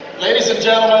Ladies and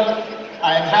gentlemen,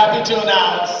 I am happy to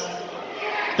announce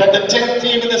that the 10th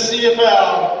team in the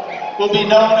CFL will be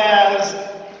known as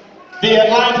the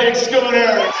Atlantic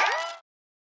Schooners.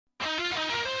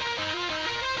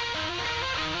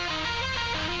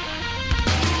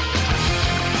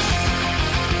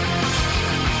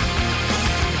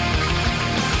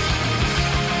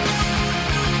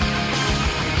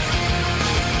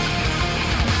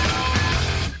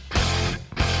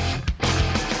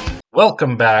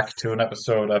 Welcome back to an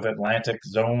episode of Atlantic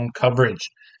Zone Coverage.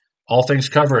 All things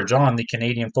coverage on the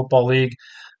Canadian Football League,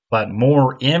 but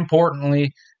more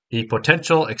importantly, the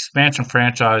potential expansion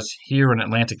franchise here in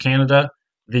Atlantic Canada,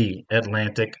 the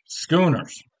Atlantic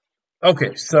Schooners.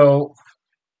 Okay, so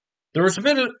there was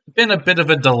been a bit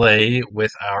of a delay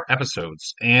with our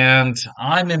episodes, and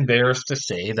I'm embarrassed to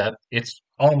say that it's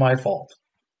all my fault.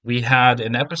 We had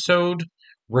an episode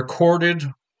recorded,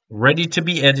 ready to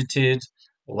be edited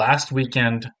last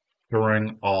weekend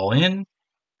during All In.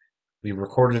 We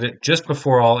recorded it just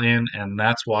before All In, and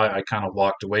that's why I kind of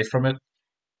walked away from it.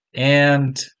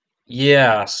 And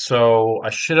yeah, so I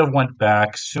should have went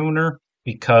back sooner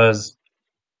because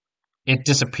it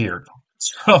disappeared.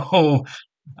 So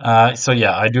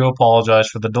yeah, I do apologize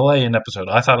for the delay in episode.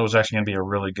 I thought it was actually going to be a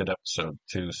really good episode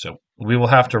too. So we will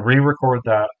have to re-record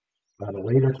that at a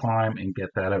later time and get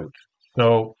that out.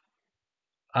 So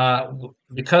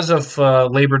because of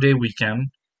Labor Day weekend,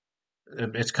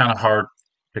 it's kind of hard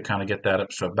to kind of get that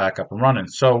episode back up and running.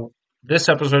 So this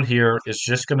episode here is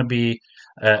just going to be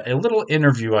a little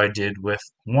interview I did with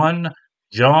one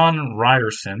John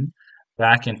Ryerson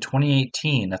back in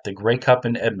 2018 at the Grey Cup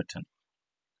in Edmonton.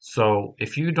 So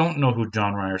if you don't know who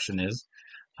John Ryerson is,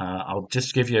 I'll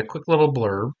just give you a quick little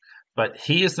blurb. But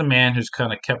he is the man who's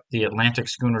kind of kept the Atlantic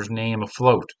Schooners name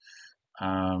afloat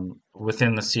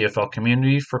within the CFL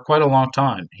community for quite a long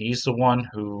time. He's the one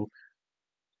who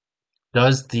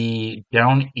does the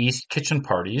Down East kitchen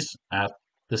parties at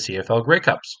the CFL Grey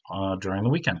Cups during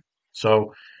the weekend.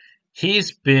 So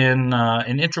he's been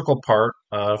an integral part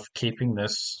of keeping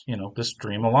this, this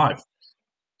dream alive.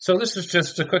 So this is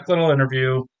just a quick little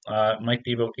interview. It might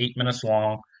be about 8 minutes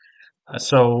long.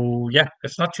 So yeah,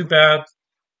 it's not too bad.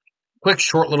 Quick,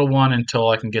 short little one until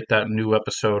I can get that new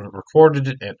episode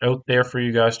recorded and out there for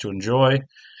you guys to enjoy.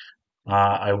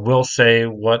 I will say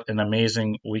what an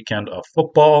amazing weekend of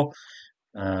football.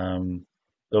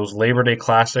 Those Labor Day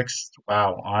classics.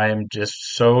 Wow, I am just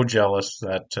so jealous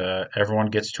that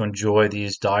everyone gets to enjoy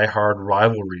these die-hard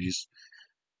rivalries.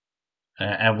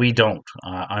 And we don't.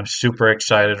 I'm super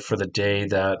excited for the day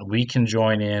that we can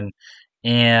join in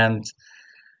and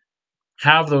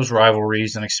have those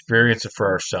rivalries and experience it for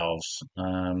ourselves.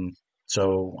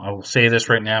 So I will say this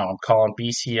right now. I'm calling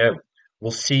BC out.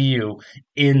 We'll see you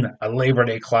in a Labor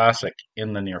Day Classic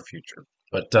in the near future.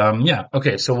 But yeah,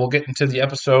 okay, so we'll get into the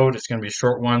episode. It's going to be a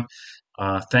short one.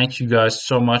 Thank you guys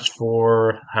so much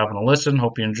for having a listen.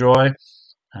 Hope you enjoy.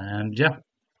 And yeah,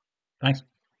 thanks.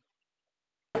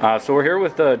 So we're here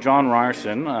with John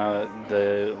Ryerson,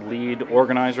 the lead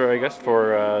organizer, I guess,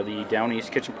 for the Down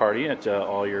East Kitchen Party at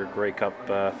all your Grey Cup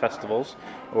festivals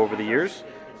over the years.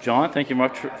 John, thank you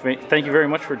very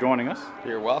much for joining us.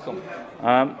 You're welcome.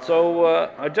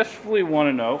 So I just really want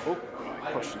to know.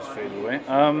 Questions fade away.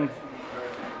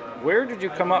 Where did you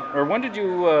come up, or when did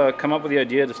you come up with the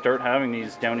idea to start having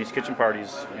these Down East Kitchen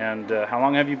Parties, and how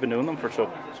long have you been doing them for so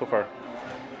far?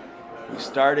 We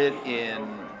started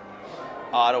in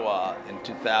Ottawa in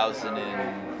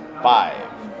 2005,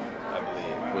 I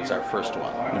believe, was our first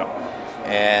one. No.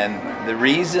 And the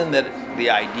reason that the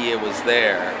idea was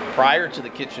there, prior to the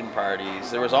kitchen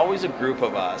parties, there was always a group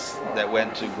of us that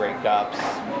went to Grey Cups,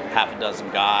 half a dozen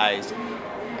guys,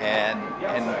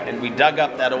 and we dug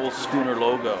up that old schooner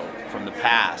logo from the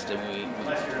past,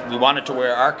 and we wanted to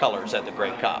wear our colors at the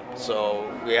Grey Cup.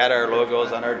 So we had our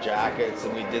logos on our jackets,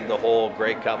 and we did the whole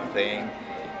Grey Cup thing.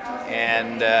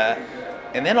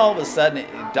 And then all of a sudden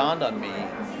it dawned on me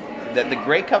that the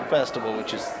Grey Cup Festival,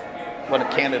 which is one of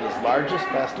Canada's largest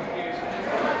festivals,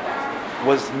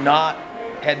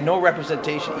 had no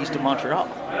representation east of Montreal.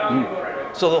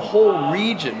 So the whole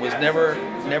region was never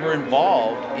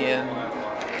involved in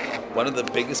one of the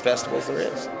biggest festivals there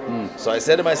is. So I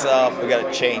said to myself, we got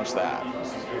to change that.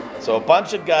 So a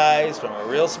bunch of guys from a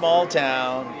real small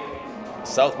town,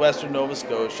 southwestern Nova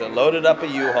Scotia, loaded up a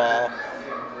U-Haul,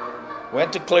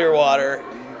 went to Clearwater,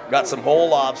 got some whole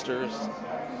lobsters,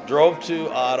 drove to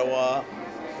Ottawa,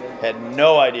 had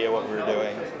no idea what we were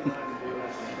doing.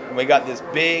 And we got this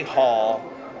big haul,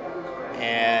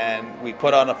 and we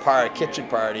put on a kitchen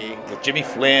party with Jimmy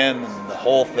Flynn and the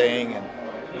whole thing,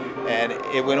 and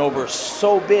it went over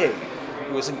so big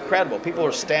It was incredible. People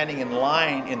were standing in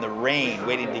line in the rain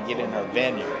waiting to get in our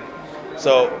venue.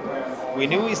 So we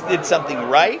knew we did something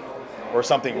right or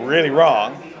something really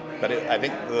wrong, but I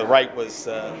think the right was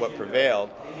what prevailed.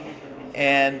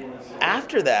 And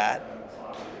after that,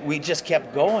 we just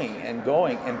kept going and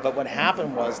going. But what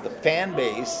happened was the fan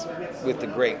base with the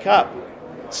Grey Cup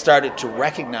started to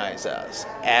recognize us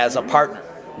as a partner.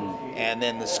 And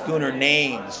then the Schooner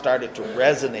name started to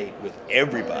resonate with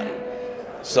everybody.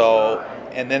 So,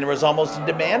 and then there was almost a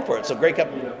demand for it. So Grey Cup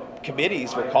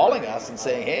committees were calling us and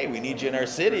saying, hey, we need you in our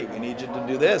city. We need you to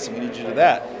do this, and we need you to do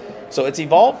that. So it's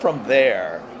evolved from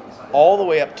there all the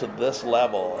way up to this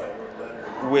level,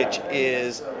 which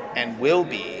is and will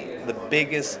be the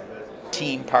biggest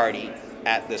team party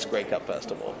at this Grey Cup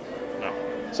Festival.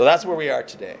 So that's where we are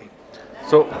today.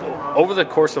 So, over the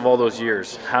course of all those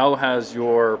years, how has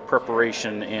your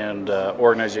preparation and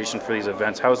organization for these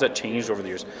events, how has that changed over the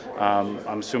years?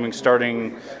 I'm assuming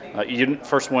starting,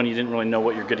 first one, you didn't really know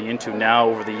what you're getting into. Now,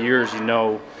 over the years, you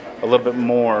know a little bit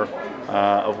more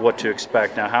of what to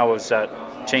expect. Now, how has that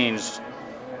changed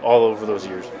all over those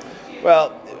years?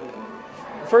 Well,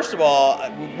 first of all,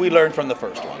 we learned from the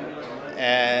first one.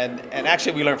 And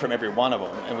actually, we learned from every one of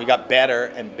them, and we got better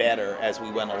and better as we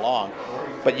went along.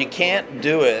 But you can't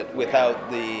do it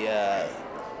without the,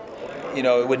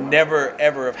 it would never,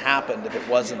 ever have happened if it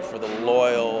wasn't for the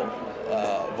loyal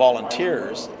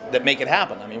volunteers that make it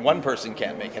happen. I mean, one person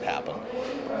can't make it happen.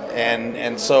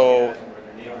 And so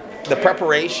the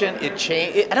preparation, it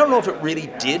changed. I don't know if it really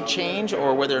did change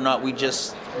or whether or not we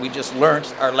just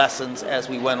learned our lessons as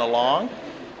we went along.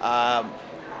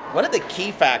 One of the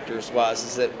key factors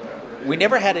is that we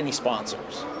never had any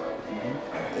sponsors.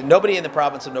 Nobody in the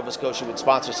province of Nova Scotia would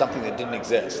sponsor something that didn't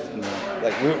exist.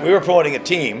 Like we were promoting a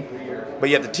team, but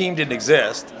yet the team didn't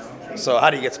exist. So how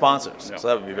do you get sponsors? Yeah. So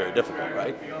that would be very difficult,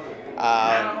 right?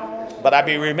 But I'd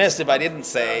be remiss if I didn't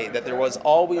say that there was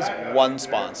always one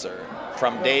sponsor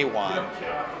from day one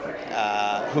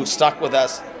who stuck with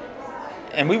us,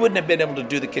 and we wouldn't have been able to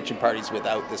do the kitchen parties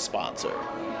without this sponsor.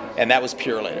 And that was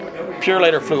Pure Later. Pure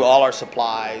Later flew all our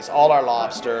supplies, all our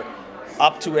lobster,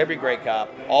 up to every Grey Cup,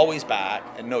 always back,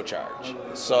 and no charge.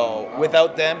 So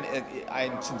without them,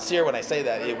 I'm sincere when I say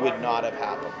that, it would not have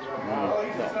happened. No.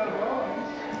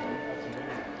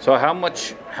 So how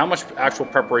much actual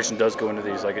preparation does go into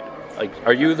these? Like,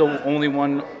 are you the only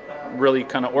one really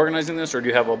kind of organizing this, or do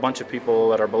you have a bunch of people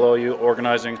that are below you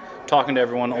organizing, talking to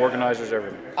everyone, organizers,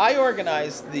 everything? I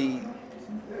organize the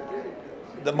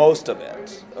most of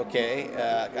it, okay?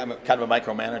 I'm kind of a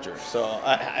micromanager, so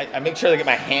I make sure to get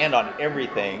my hand on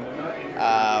everything.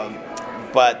 I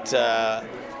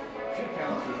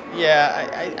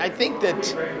think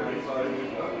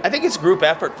it's group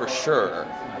effort for sure.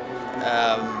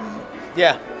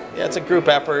 It's a group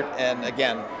effort, and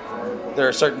again, there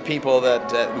are certain people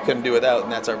that we couldn't do without,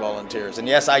 and that's our volunteers. And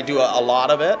yes, I do a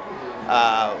lot of it.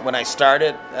 When I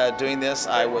started doing this,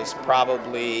 I was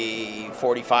probably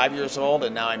 45 years old,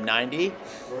 and now I'm 90.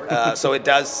 So it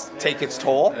does take its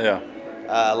toll. Yeah.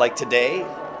 Like today,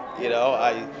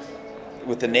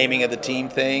 with the naming of the team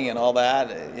thing and all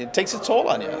that, it takes its toll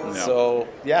on you. Yeah. So,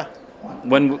 yeah.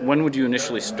 When would you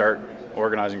initially start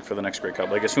organizing for the next Grey Cup?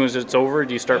 Like as soon as it's over,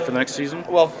 do you start for the next season?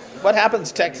 Well, what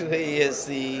happens technically is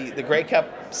the Grey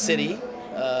Cup City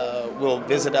will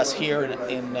visit us here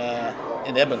in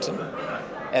Edmonton,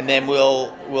 and then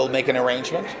we'll make an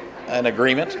arrangement, an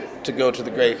agreement to go to the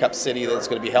Grey Cup City that's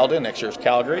going to be held in next year's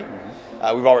Calgary.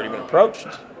 We've already been approached,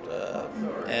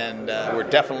 and we're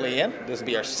definitely in. This will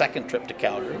be our second trip to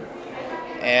Calgary,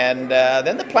 and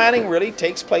then the planning really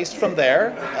takes place from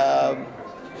there.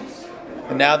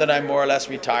 And now that I'm more or less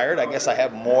retired, I guess I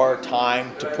have more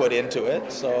time to put into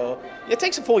it. So it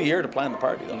takes a full year to plan the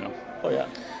party, though. Yeah. Oh yeah.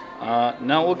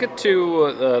 Now we'll get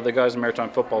to the guys in Maritime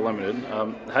Football Limited.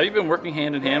 Have you been working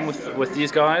hand in hand with these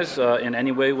guys in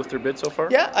any way with their bid so far?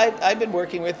 Yeah, I've been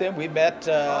working with them. We met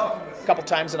a couple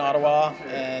times in Ottawa,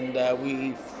 and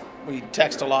we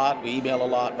text a lot, we email a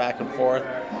lot back and forth,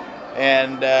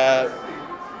 and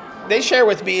they share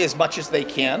with me as much as they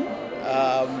can.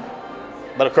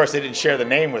 But of course, they didn't share the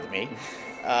name with me,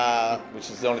 which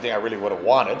is the only thing I really would have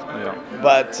wanted. Yeah.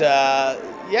 But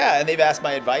and they've asked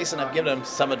my advice, and I've given them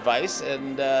some advice.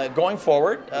 And going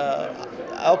forward,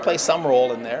 I'll play some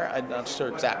role in there. I'm not sure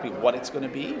exactly what it's going to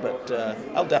be, but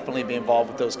I'll definitely be involved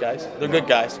with those guys. They're good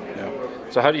guys. Yeah.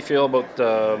 So how do you feel about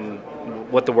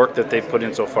what the work that they've put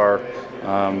in so far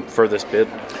for this bid?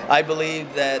 I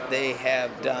believe that they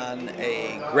have done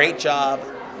a great job,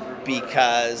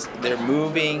 because they're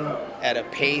moving at a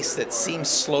pace that seems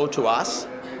slow to us,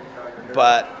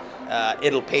 but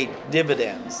it'll pay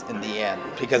dividends in the end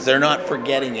because they're not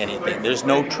forgetting anything. There's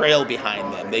no trail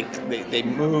behind them. They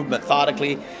move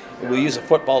methodically. We'll use a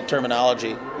football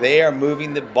terminology. They are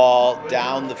moving the ball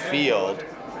down the field,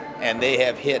 and they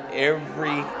have hit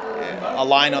every a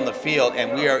line on the field,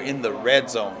 and we are in the red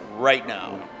zone right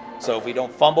now. So if we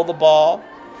don't fumble the ball,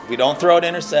 if we don't throw an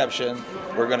interception,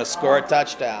 we're going to score a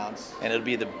touchdown, and it'll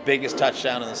be the biggest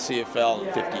touchdown in the CFL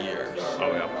in 50 years.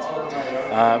 Oh,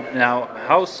 yeah. Now,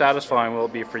 how satisfying will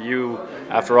it be for you,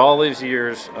 after all these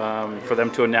years, for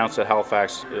them to announce that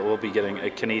Halifax will be getting a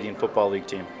Canadian Football League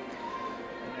team?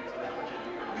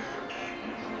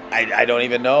 I don't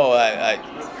even know.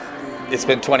 It's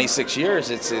been 26 years.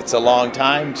 It's a long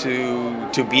time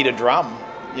to beat a drum.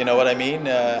 You know what I mean?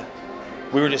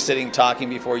 We were just sitting talking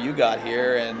before you got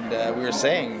here, and we were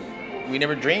saying we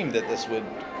never dreamed that this would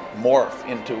morph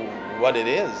into what it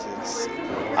is.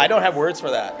 I don't have words for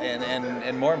that,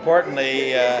 and more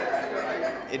importantly,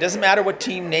 it doesn't matter what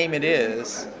team name it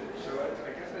is.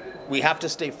 We have to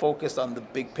stay focused on the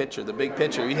big picture. The big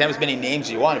picture. You can have as many names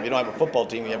as you want. If you don't have a football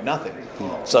team, you have nothing.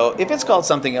 So if it's called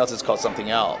something else, it's called something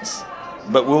else.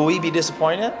 But will we be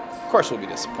disappointed? Of course we'll be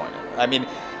disappointed. I mean,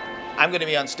 I'm going to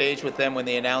be on stage with them when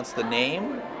they announce the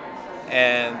name,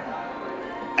 and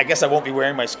I guess I won't be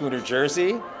wearing my Schooner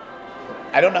jersey.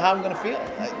 I don't know how I'm going to feel.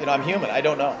 I'm human. I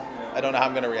don't know. I don't know how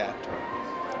I'm going to react.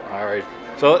 All right.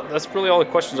 So that's really all the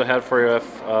questions I had for you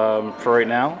for right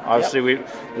now. Obviously,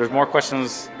 there's more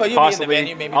questions. But you'll possibly. be in the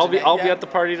venue maybe I'll tonight, be at the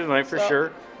party tonight for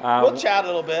sure. We'll chat a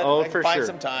little bit. I can for find sure.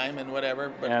 some time and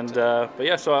whatever. But, but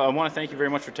yeah, so I want to thank you very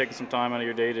much for taking some time out of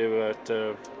your day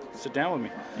to sit down with me.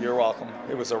 You're welcome.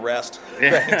 It was a rest.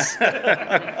 Thanks.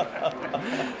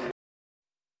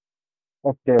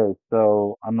 Okay,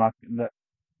 so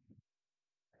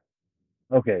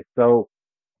Okay, so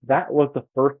that was the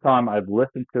first time I've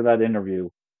listened to that interview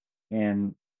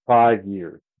in 5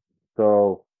 years.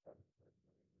 So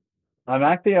I'm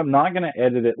not going to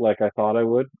edit it like I thought I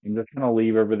would. I'm just going to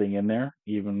leave everything in there,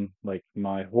 even like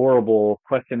my horrible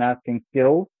question asking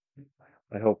skills.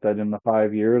 I hope that in the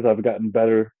 5 years I've gotten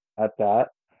better at that.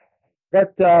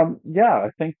 But I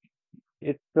think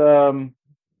it's kind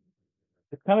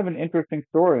of an interesting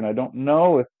story, and I don't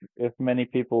know if many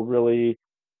people really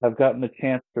have gotten the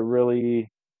chance to really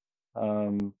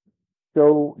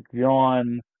show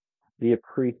John the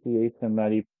appreciation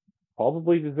that he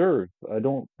probably deserves. I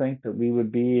don't think that we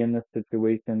would be in this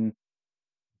situation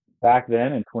back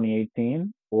then in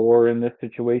 2018 or in this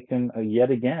situation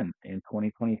yet again in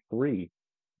 2023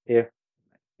 if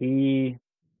he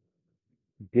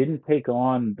didn't take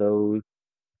on those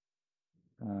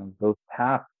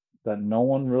paths that no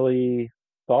one really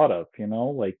thought of,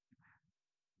 like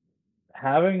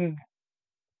having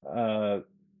the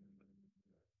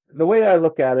way I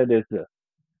look at it is this.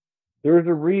 There's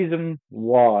a reason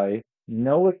why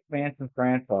no expansion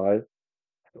franchise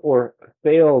or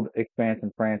failed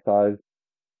expansion franchise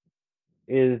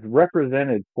is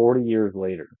represented 40 years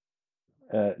later.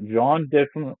 John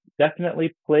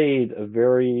definitely played a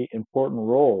very important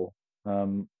role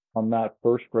on that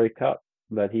first Grey Cup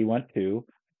that he went to,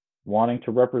 wanting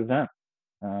to represent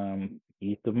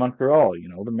east of Montreal,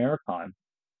 the Maritime.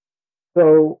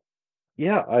 So,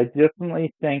 yeah, I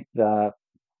definitely think that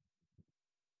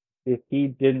if he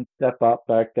didn't step up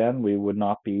back then, we would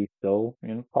not be still,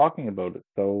 talking about it.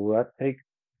 So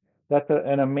that's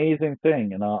an amazing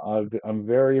thing, and I'm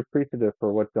very appreciative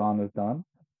for what John has done,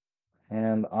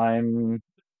 and I'm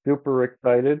super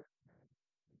excited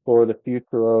for the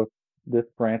future of this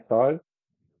franchise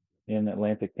in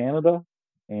Atlantic Canada.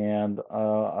 And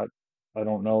I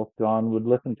don't know if John would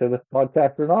listen to this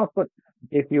podcast or not, but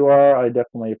if you are, I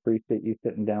definitely appreciate you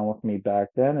sitting down with me back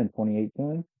then in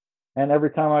 2018. And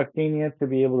every time I've seen you, to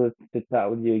be able to chat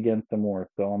with you again some more.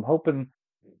 So I'm hoping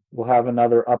we'll have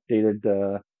another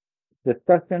updated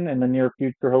discussion in the near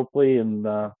future, hopefully. And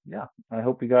I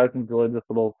hope you guys enjoyed this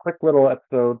quick little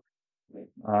episode.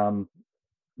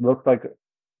 Looks like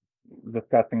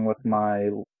discussing with my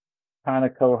kind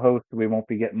of co-host, we won't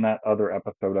be getting that other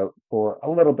episode out for a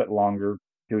little bit longer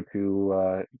due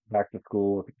to back to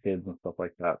school with the kids and stuff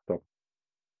like that. So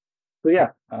yeah,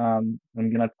 I'm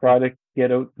gonna try to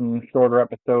get out some shorter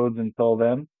episodes until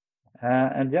then.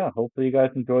 And yeah, hopefully you guys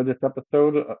enjoyed this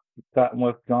episode. Chatting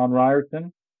with John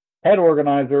Ryerson, head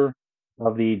organizer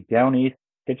of the Down East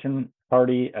Kitchen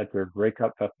Party at your Grey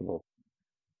Cup Festival.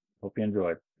 Hope you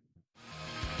enjoyed.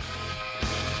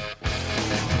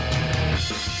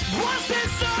 Was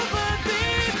this so